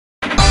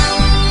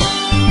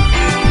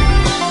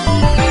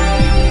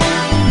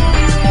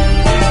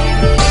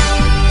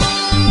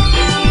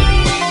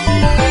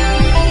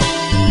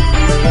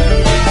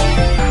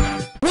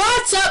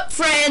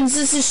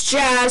this is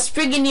just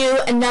bringing you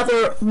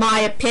another My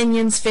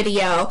Opinions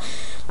video.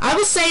 I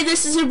will say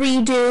this is a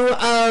redo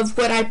of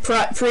what I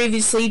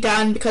previously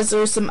done because there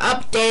were some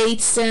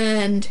updates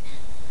and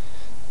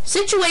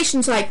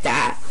situations like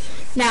that.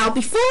 Now,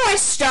 before I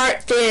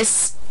start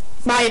this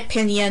My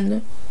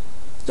Opinion,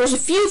 there's a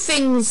few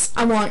things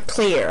I want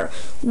clear.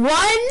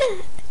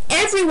 One,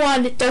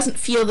 everyone doesn't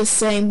feel the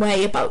same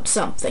way about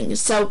something,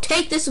 so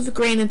take this with a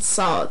grain of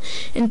salt.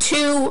 And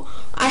two,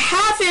 I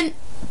haven't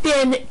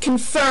been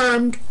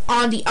confirmed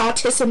on the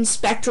autism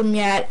spectrum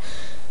yet.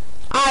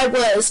 I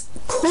was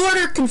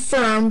quarter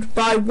confirmed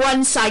by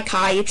one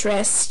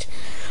psychiatrist,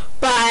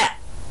 but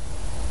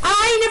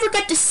I never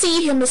got to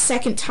see him a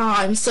second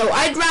time, so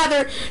I'd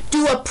rather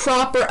do a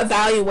proper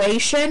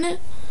evaluation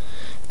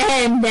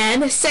and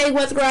then say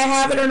whether I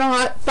have it or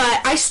not. But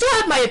I still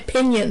have my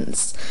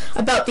opinions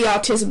about the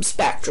autism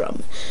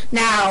spectrum.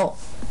 Now,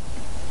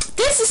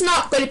 this is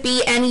not going to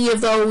be any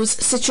of those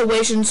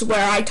situations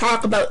where I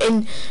talk about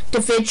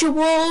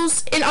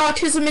individuals in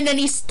autism in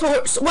any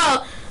sort.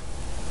 Well,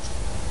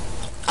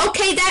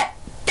 okay, that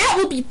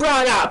will be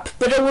brought up,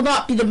 but it will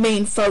not be the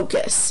main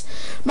focus.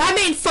 My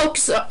main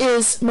focus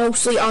is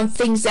mostly on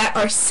things that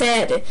are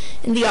said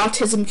in the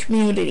autism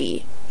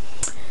community.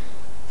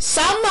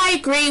 Some I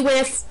agree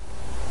with,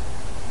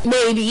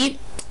 maybe.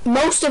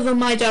 Most of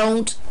them I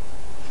don't.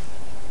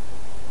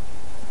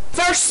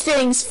 First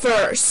things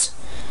first.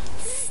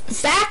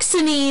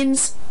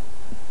 Vaccines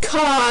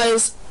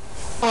cause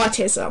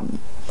autism,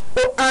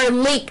 or are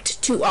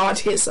linked to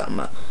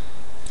autism.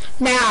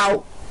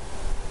 Now,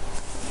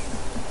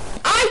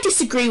 I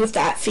disagree with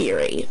that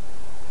theory.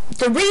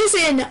 The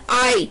reason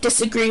I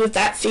disagree with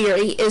that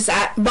theory is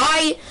that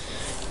my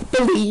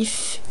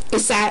belief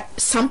is that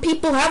some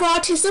people have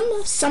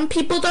autism, some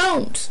people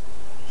don't.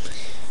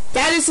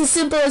 That is as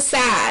simple as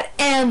that.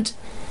 And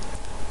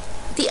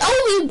the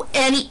only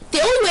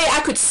way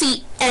I could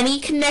see any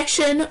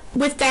connection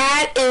with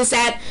that is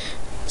that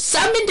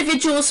some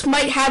individuals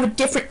might have a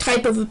different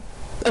type of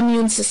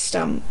immune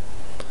system,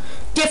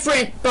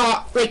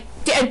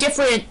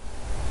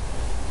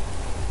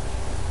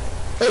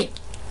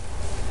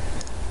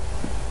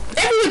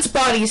 everyone's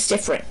body is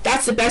different.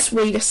 That's the best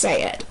way to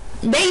say it.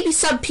 Maybe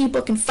some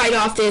people can fight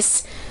off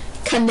this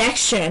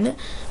connection,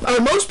 or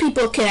most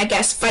people can, I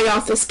guess, fight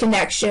off this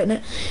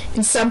connection,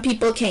 and some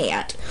people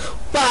can't.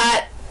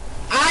 But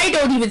I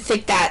don't even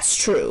think that's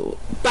true.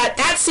 But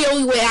that's the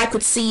only way I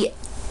could see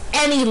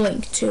any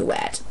link to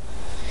it.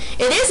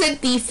 It isn't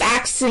the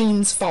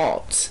vaccine's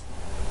fault.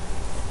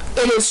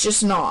 It is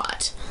just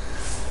not.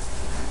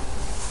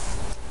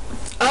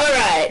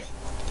 Alright.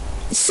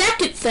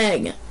 Second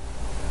thing,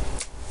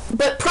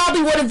 but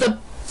probably one of the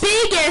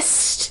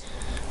biggest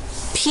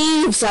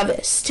peeves of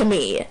this to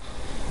me,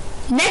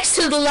 next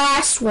to the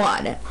last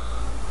one,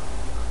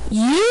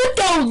 you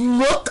don't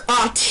look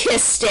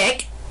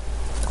autistic.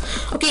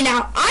 Okay,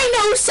 now, I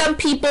know some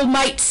people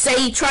might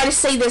try to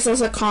say this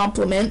as a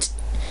compliment,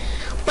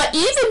 but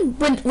even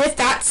with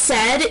that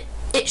said,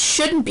 it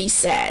shouldn't be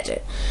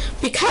said,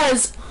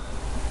 because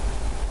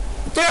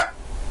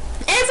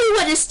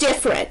everyone is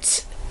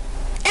different.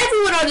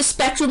 Everyone on the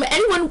spectrum,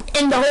 anyone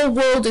in the whole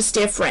world is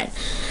different.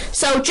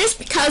 So just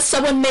because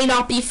someone may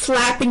not be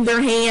flapping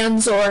their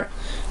hands or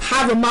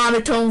have a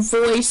monotone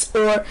voice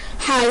or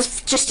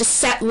has just a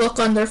set look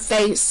on their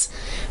face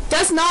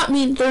does not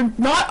mean they're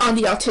not on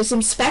the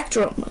autism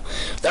spectrum.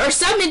 There are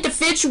some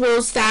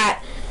individuals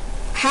that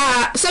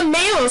some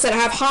males that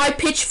have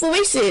high-pitched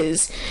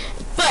voices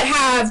but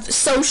have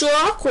social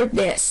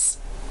awkwardness.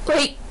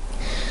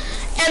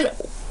 And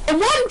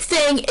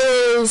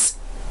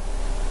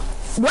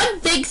one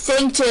big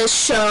thing to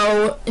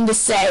show and to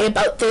say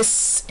about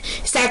this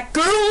is that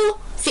male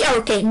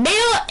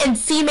and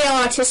female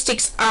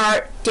autistics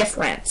are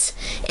different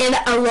in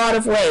a lot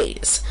of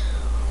ways.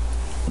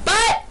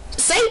 But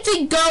same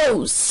thing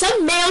goes.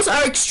 Some males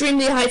are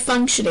extremely high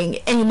functioning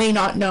and you may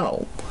not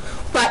know,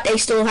 but they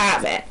still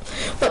have it.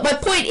 But my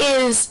point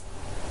is,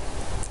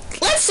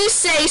 let's just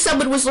say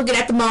someone was looking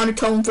at the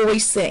monotone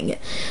voice thing.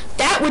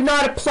 That would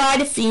not apply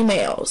to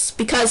females,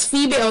 because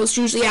females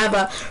usually have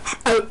a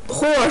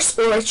hoarse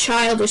or a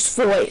childish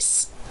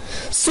voice.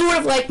 Sort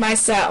of like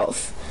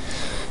myself.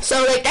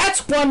 So,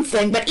 that's one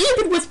thing. But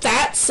even with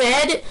that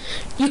said,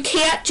 you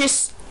can't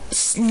just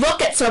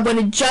look at someone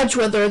and judge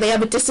whether they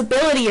have a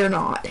disability or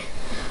not.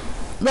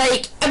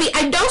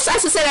 I know, as I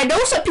said, I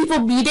know some people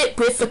mean it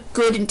with a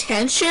good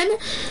intention,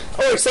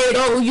 or saying,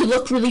 oh, you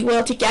look really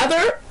well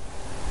together.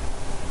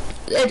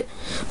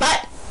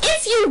 But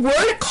if you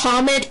were to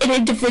comment an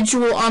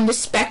individual on the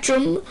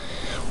spectrum,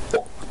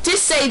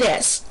 just say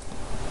this: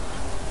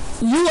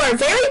 you are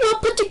very well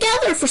put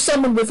together for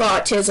someone with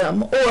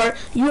autism, or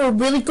you are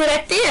really good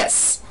at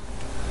this.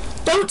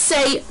 Don't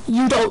say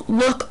you don't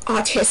look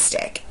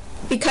autistic,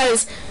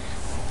 because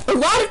a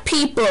lot of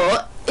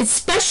people,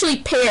 especially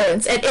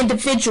parents and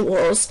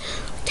individuals,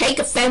 take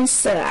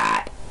offense to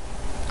that.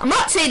 I'm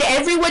not saying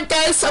everyone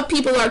does. Some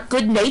people are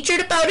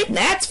good-natured about it, and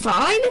that's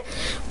fine.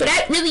 But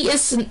that really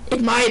isn't,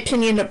 in my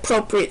opinion, an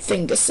appropriate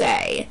thing to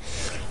say.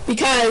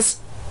 Because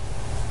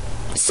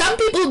some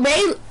people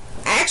may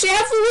actually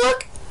have the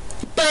look,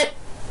 but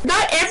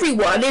not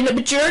everyone, and the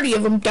majority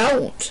of them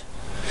don't.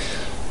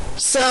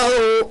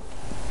 So,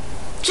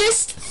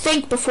 just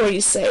think before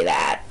you say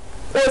that.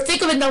 Or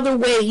think of another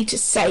way to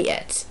say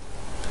it,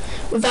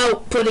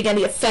 without putting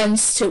any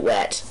offense to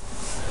it.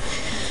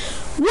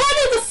 One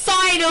of the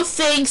final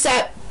things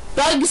that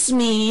bugs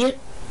me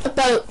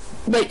about,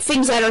 like,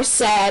 things that are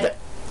said,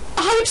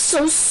 I'm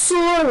so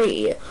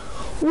sorry.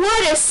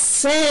 What a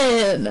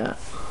sin.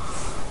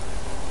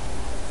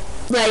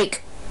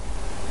 Like,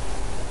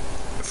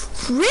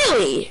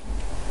 really?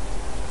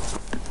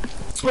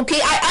 Okay,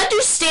 I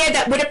understand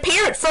that when a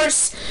parent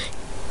first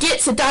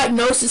gets a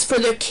diagnosis for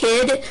their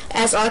kid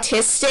as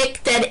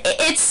autistic, then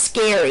it's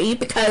scary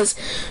because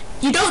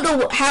you don't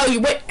know how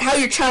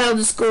your child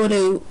is going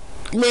to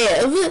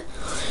live,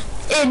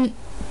 and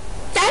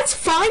that's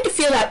fine to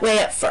feel that way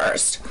at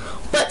first.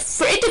 But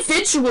for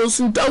individuals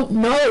who don't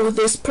know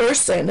this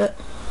person,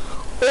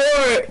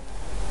 or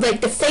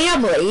like the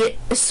family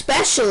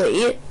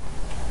especially,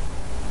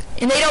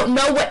 and they don't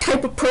know what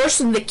type of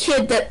person the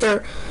kid that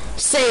they're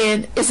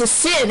saying is a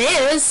sin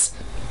is,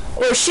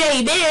 or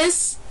shame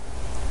is,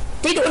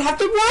 they don't have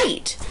the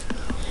right.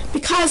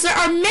 Because there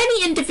are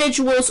many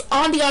individuals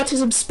on the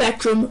autism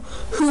spectrum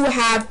who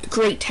have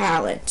great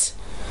talent.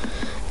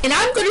 And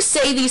I'm going to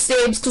say these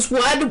names because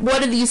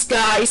one of these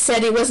guys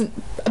said it wasn't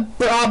a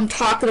problem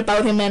talking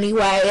about him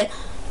anyway.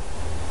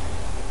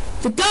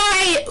 The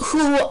guy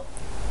who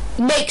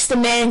makes the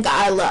manga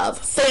I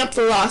love, Vamp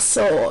the Lost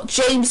Soul,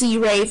 James E.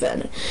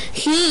 Raven,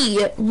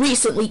 he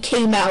recently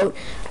came out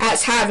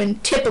as having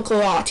typical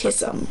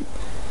autism.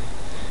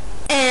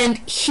 And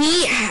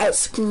he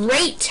has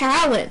great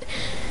talent.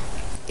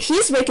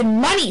 He's making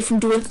money from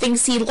doing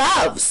things he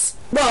loves.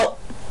 Well,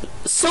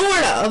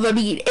 sort of. I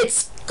mean,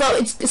 it's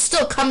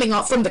still coming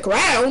off from the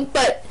ground,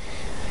 but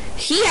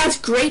he has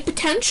great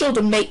potential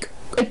to make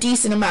a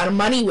decent amount of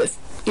money with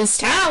his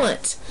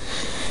talent.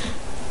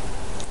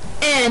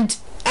 And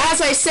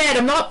as I said,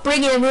 I'm not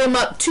bringing him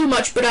up too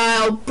much, but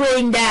I'll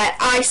bring that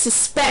I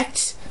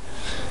suspect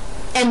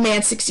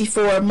Manga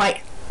 64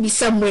 might be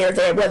somewhere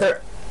there,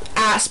 whether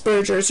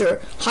Asperger's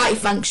or high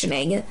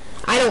functioning.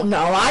 I don't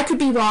know. I could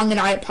be wrong and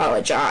I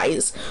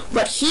apologize.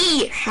 But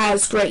he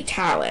has great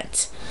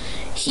talent.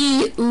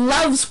 He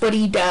loves what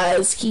he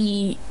does.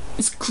 He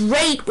is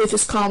great with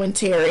his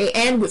commentary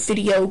and with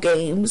video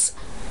games.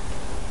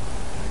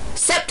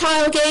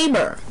 Septile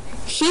Gamer.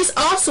 He's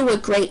also a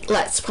great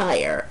Let's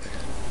Player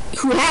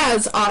who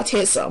has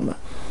autism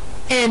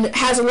and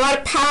has a lot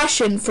of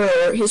passion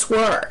for his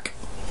work.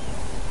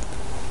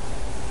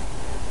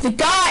 The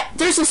guy,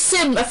 there's a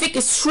sim, I think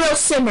it's Shrill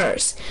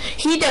Simmers.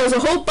 He does a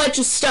whole bunch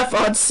of stuff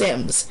on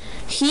Sims.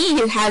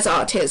 He has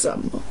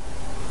autism.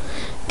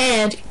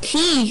 And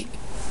he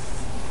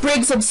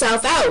brings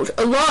himself out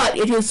a lot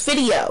in his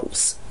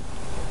videos.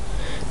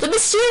 The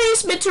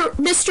Mysterious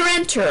Mr.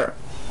 Enter.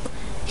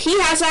 He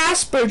has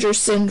Asperger's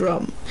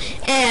syndrome.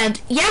 And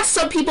yes,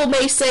 some people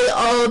may say,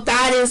 oh,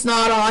 that is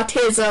not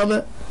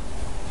autism.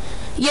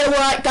 You know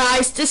what,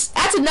 guys?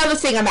 That's another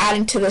thing I'm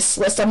adding to this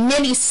list, a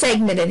mini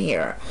segment in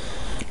here.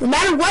 No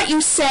matter what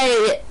you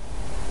say,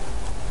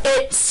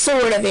 it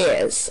sort of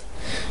is.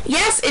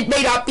 Yes, it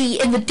may not be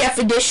in the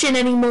definition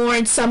anymore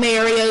in some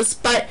areas,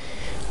 but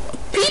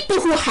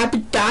people who have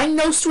been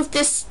diagnosed with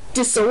this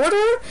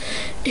disorder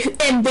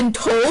and been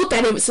told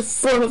that it was a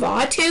form of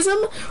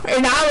autism are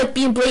now like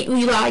being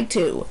blatantly lied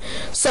to.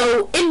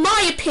 So, in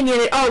my opinion,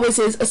 it always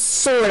is a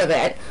sort of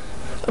it.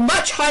 A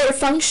much higher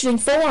functioning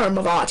form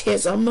of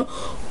autism,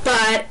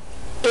 but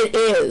it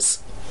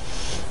is.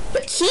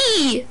 But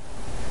he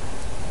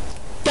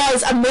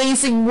does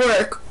amazing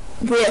work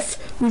with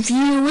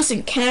reviews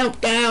and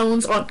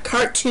countdowns on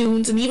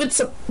cartoons and even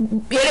some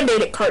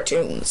animated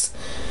cartoons.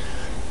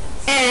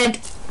 And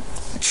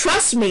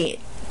trust me,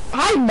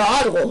 I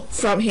model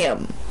from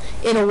him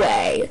in a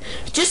way,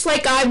 just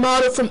like I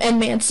model from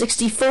Manga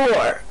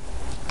 64.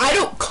 I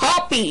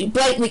don't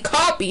blatantly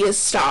copy his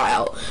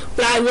style,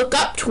 but I look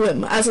up to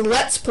him as a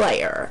Let's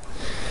Player.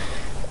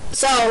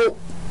 So,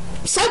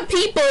 some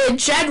people in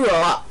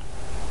general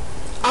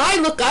I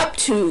look up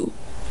to,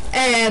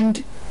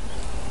 and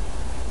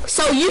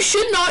so you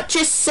should not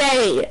just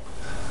say,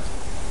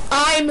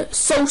 I'm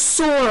so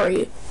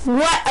sorry,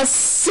 what a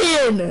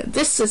sin,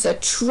 this is a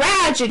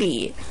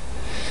tragedy.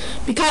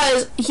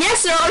 Because,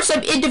 yes, there are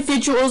some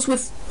individuals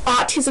with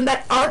autism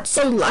that aren't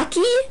so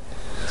lucky.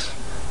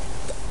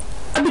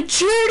 A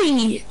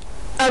majority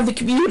of the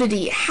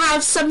community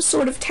have some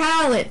sort of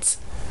talent.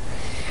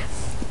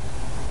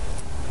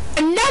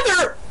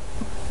 Another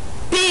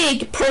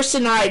big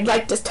person I'd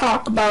like to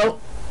talk about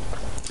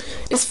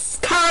is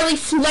Carly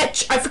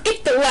Fletcher.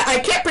 I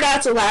can't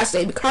pronounce her last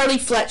name, Carly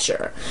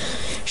Fletcher.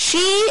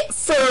 She,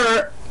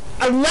 for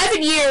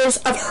 11 years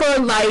of her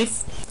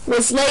life,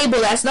 was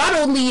labeled as not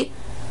only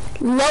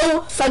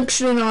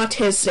low-functioning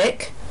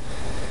autistic,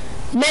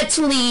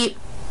 mentally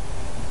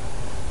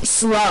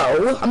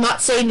slow, I'm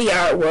not saying the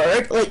R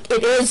word, like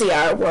it is the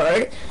R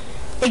word,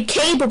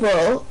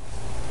 incapable,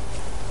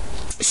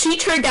 she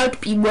turned out to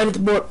be one of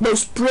the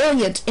most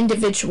brilliant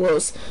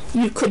individuals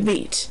you could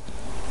meet.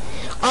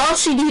 All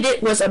she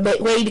needed was a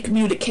way to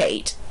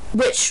communicate,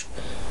 which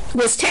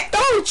was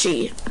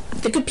technology,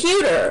 the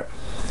computer.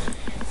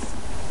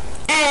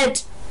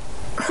 And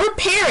her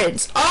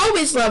parents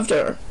always loved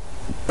her,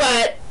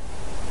 but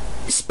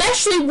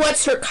especially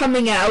once her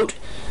coming out,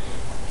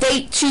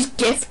 she's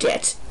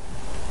gifted,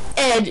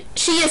 and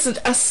she isn't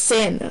a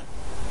sin.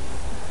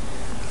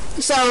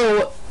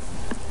 So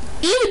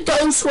even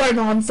those who are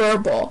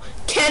nonverbal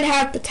can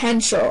have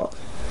potential.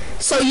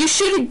 So you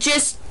shouldn't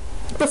just,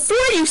 before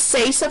you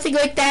say something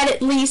like that,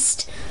 at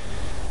least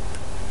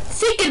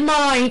think in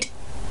mind,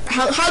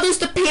 how does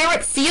the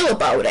parent feel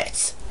about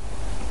it?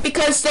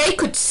 Because they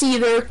could see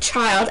their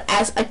child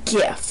as a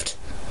gift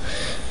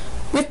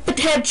with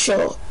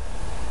potential.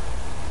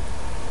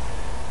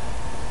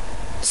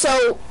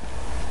 So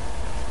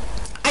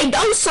I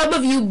know some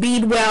of you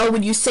mean well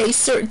when you say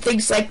certain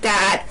things like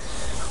that,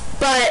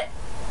 but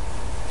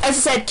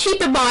as I said,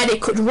 keep in mind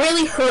it could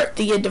really hurt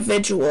the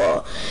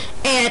individual,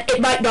 and it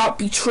might not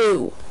be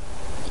true.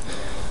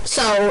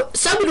 So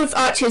someone with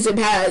autism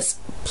has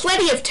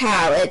plenty of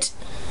talent,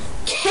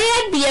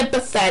 can be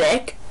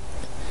empathetic,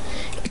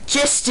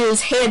 just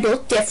is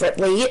handled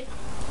differently.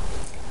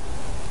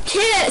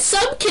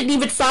 Some can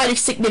even find a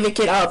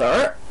significant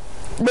other.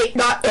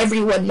 Not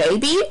everyone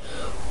maybe,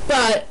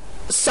 but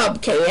some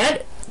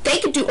can. They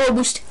can do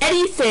almost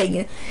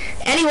anything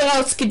anyone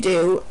else can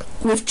do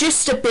with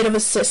just a bit of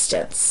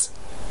assistance.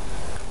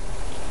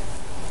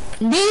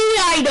 Me,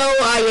 I know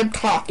I am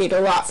talking a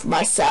lot for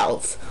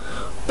myself,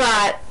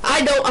 but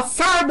I know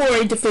far more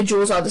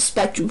individuals on the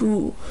spectrum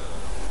who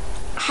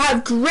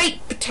have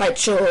great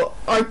potential,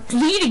 are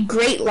leading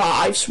great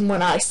lives from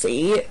what I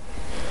see,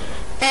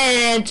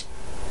 and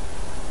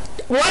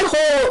one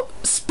whole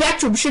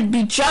spectrum should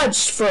be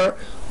judged for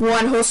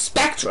one whole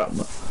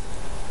spectrum.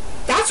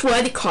 That's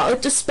why they call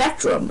it the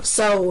spectrum.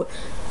 So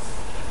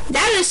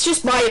that is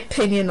just my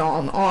opinion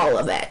on all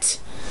of it.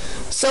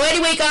 So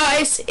anyway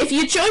guys, if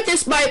you enjoyed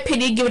this, my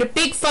opinion, give it a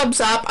big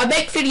thumbs up. I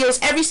make videos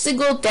every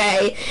single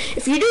day.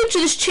 If you're new to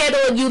this channel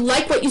and you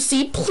like what you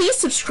see, please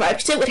subscribe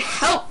because it would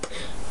help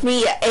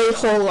me a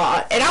whole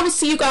lot. And I will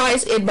see you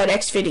guys in my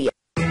next video.